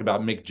were talking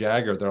about Mick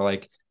Jagger. They're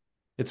like,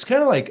 it's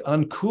kind of like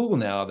uncool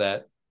now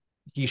that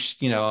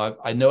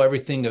I know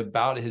everything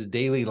about his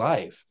daily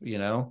life,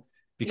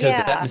 because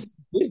that Yeah, mistake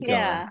is gone.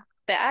 yeah.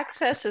 The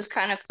access is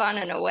kind of fun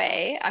in a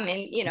way. I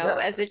mean, Yeah,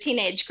 as a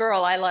teenage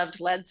girl, I loved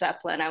Led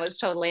Zeppelin. I was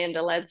totally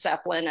into Led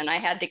Zeppelin and I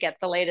had to get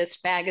the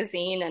latest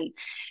magazine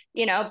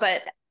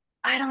but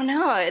I don't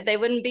know. They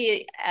wouldn't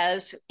be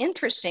as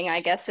interesting,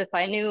 I guess, if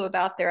I knew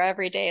about their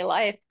everyday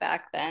life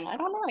back then. I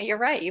don't know. You're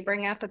right. You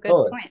bring up a good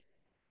totally. point.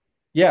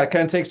 Yeah, it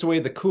kind of takes away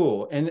the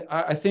cool. And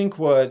I think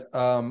what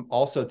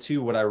also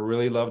too, what I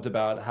really loved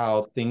about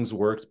how things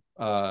worked,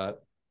 I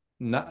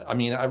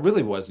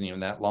really wasn't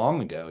even that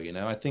long ago,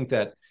 I think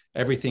that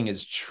everything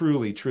has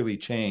truly, truly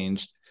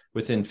changed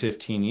within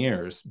 15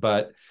 years.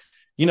 But,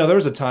 there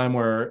was a time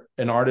where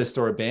an artist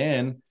or a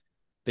band,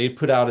 they'd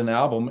put out an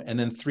album and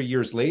then 3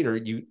 years later,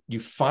 you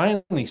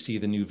finally see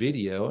the new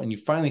video and you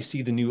finally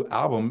see the new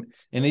album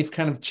and they've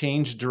kind of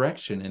changed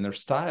direction in their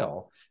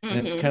style. And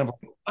it's Hmm. kind of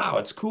like, wow,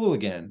 it's cool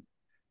again.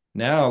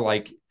 Now,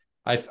 like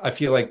I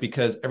feel like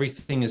because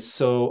everything is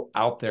so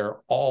out there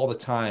all the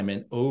time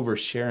and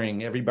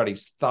oversharing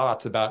everybody's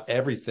thoughts about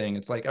everything,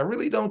 it's like, I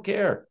really don't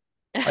care.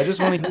 I just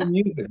want to hear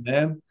music,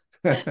 man.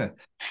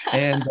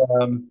 And,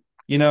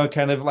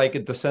 kind of like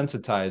it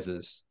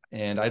desensitizes,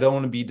 and I don't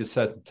want to be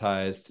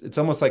desensitized. It's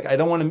almost like I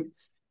don't want to,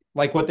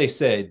 like what they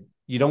said,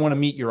 you don't want to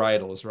meet your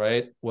idols,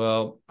 right?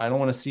 Well, I don't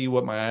want to see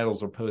what my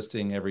idols are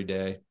posting every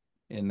day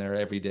in their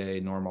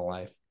everyday normal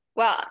life.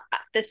 Well,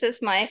 this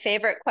is my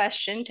favorite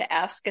question to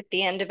ask at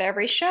the end of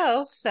every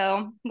show.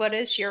 So, what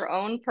is your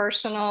own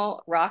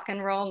personal rock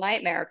and roll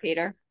nightmare,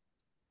 Peter?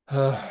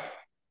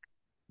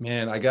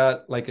 Man, I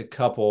got like a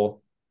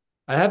couple.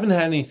 I haven't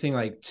had anything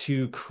like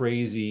too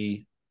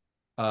crazy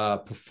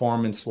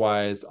performance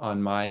wise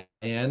on my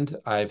end.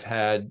 I've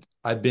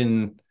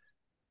been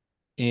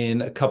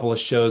in a couple of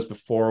shows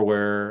before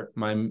where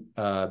my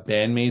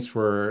bandmates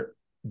were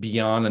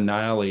beyond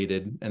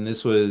annihilated, and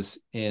this was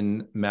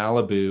in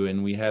Malibu,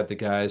 and we had the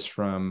guys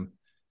from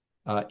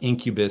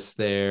Incubus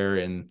there,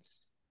 and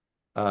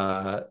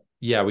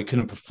we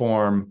couldn't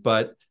perform,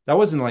 but that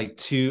wasn't like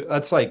too,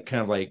 that's like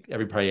kind of like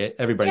everybody yeah,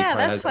 probably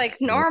that's like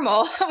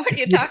normal. What are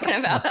you talking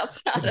about? That's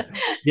not a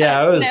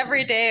yeah, that's an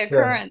everyday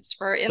occurrence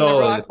for in the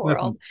rock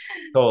world.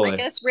 Totally. I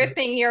guess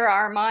ripping your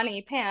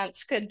Armani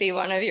pants could be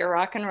one of your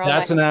rock and roll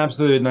That's an nightmares.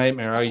 absolute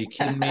nightmare. Are you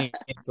kidding me?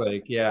 It's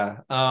like, yeah.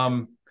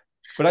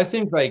 But I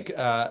think like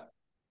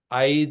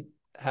I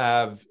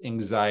have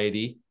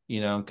anxiety,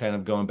 kind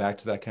of going back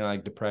to that kind of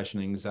like depression,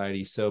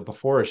 anxiety. So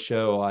before a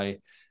show,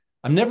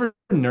 I'm never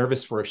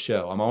nervous for a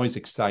show. I'm always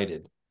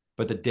excited.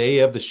 But the day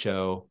of the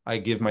show, I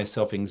give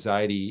myself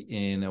anxiety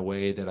in a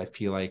way that I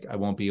feel like I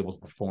won't be able to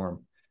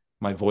perform.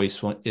 My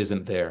voice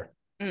isn't there.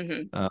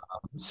 Mm-hmm.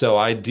 So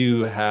I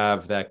do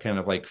have that kind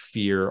of like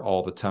fear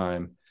all the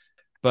time.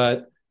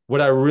 But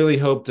what I really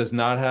hope does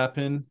not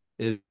happen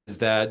is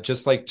that,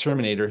 just like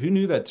Terminator, who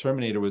knew that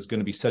Terminator was going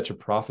to be such a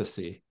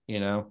prophecy,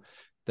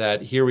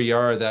 that here we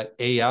are, that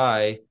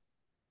AI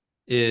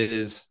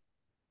is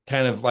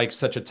kind of like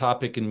such a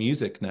topic in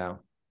music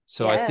now.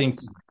 So Yes. I think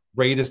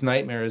greatest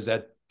nightmare is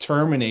that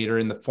Terminator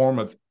in the form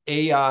of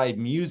AI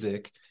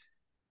music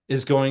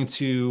is going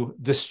to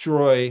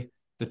destroy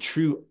the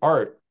true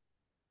art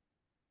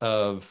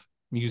of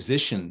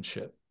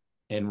musicianship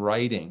and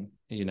writing,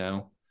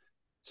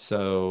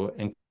 so,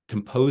 and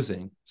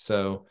composing.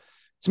 So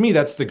to me,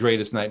 that's the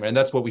greatest nightmare. And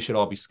that's what we should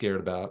all be scared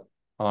about,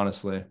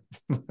 honestly.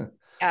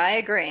 I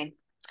agree.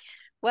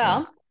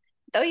 Well,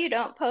 though you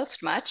don't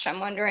post much, I'm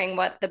wondering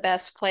what the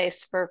best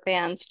place for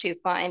fans to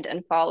find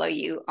and follow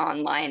you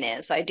online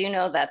is. I do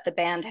know that the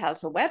band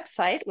has a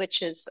website,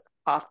 which is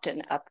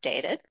often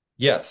updated.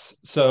 Yes.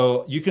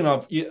 So you can,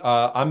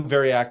 I'm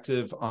very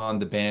active on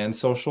the band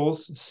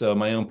socials. So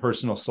my own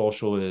personal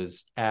social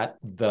is at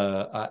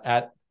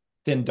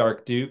Thin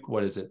Dark Duke.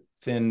 What is it?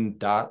 Thin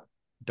dot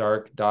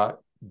dark dot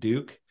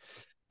Duke.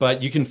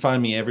 But you can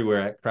find me everywhere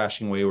at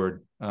Crashing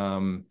Wayward.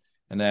 And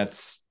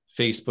that's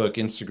Facebook,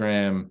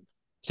 Instagram,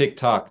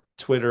 TikTok,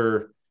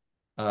 Twitter,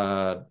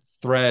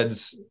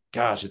 Threads.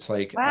 Gosh, it's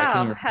like,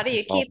 wow. How do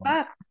you keep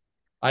up?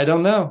 I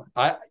don't know.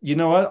 You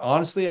know what?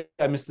 Honestly,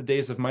 I miss the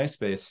days of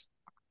MySpace.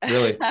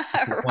 Really.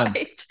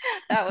 Right.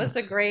 That was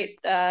a great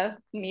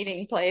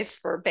meeting place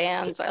for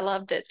bands. I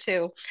loved it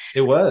too.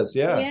 It was,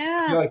 yeah.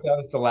 Yeah. I feel like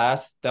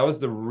that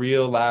was the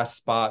real last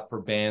spot for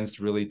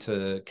bands really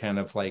to kind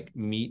of like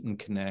meet and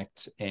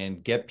connect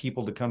and get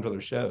people to come to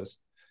their shows.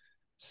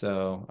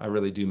 So I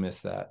really do miss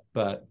that.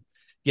 But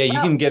yeah,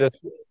 you can get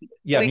us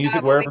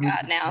music wherever we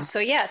got now. So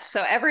yes,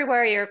 so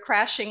everywhere you're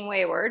Crashing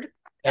Wayward,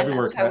 and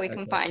everywhere, that's how we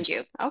can find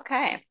you.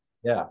 Okay.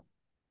 Yeah.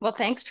 Well,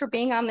 thanks for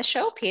being on the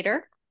show,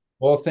 Peter.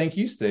 Well, thank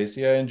you,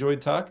 Staci. I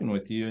enjoyed talking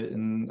with you,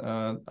 and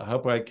I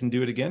hope I can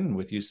do it again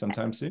with you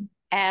sometime soon.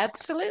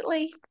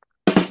 Absolutely.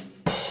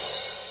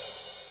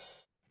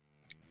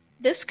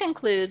 This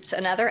concludes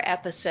another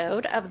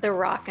episode of the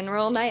Rock and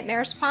Roll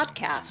Nightmares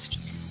podcast.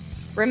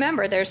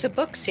 Remember, there's a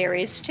book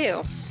series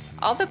too.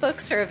 All the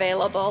books are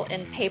available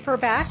in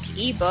paperback,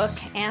 ebook,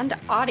 and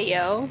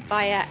audio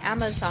via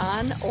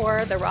Amazon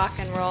or the Rock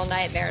and Roll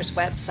Nightmares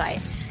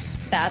website.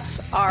 That's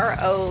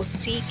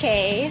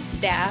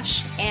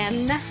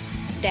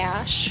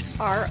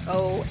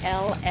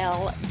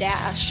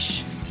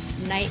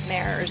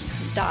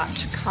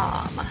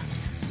ROCK-NN-ROLL-nightmares.com.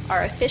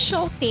 Our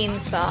official theme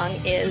song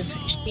is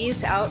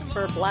She's Out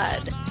for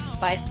Blood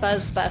by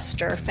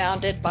Fuzzbuster,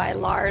 founded by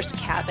Lars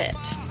Cabot.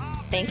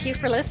 Thank you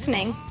for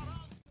listening.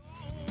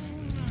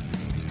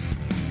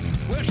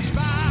 Well,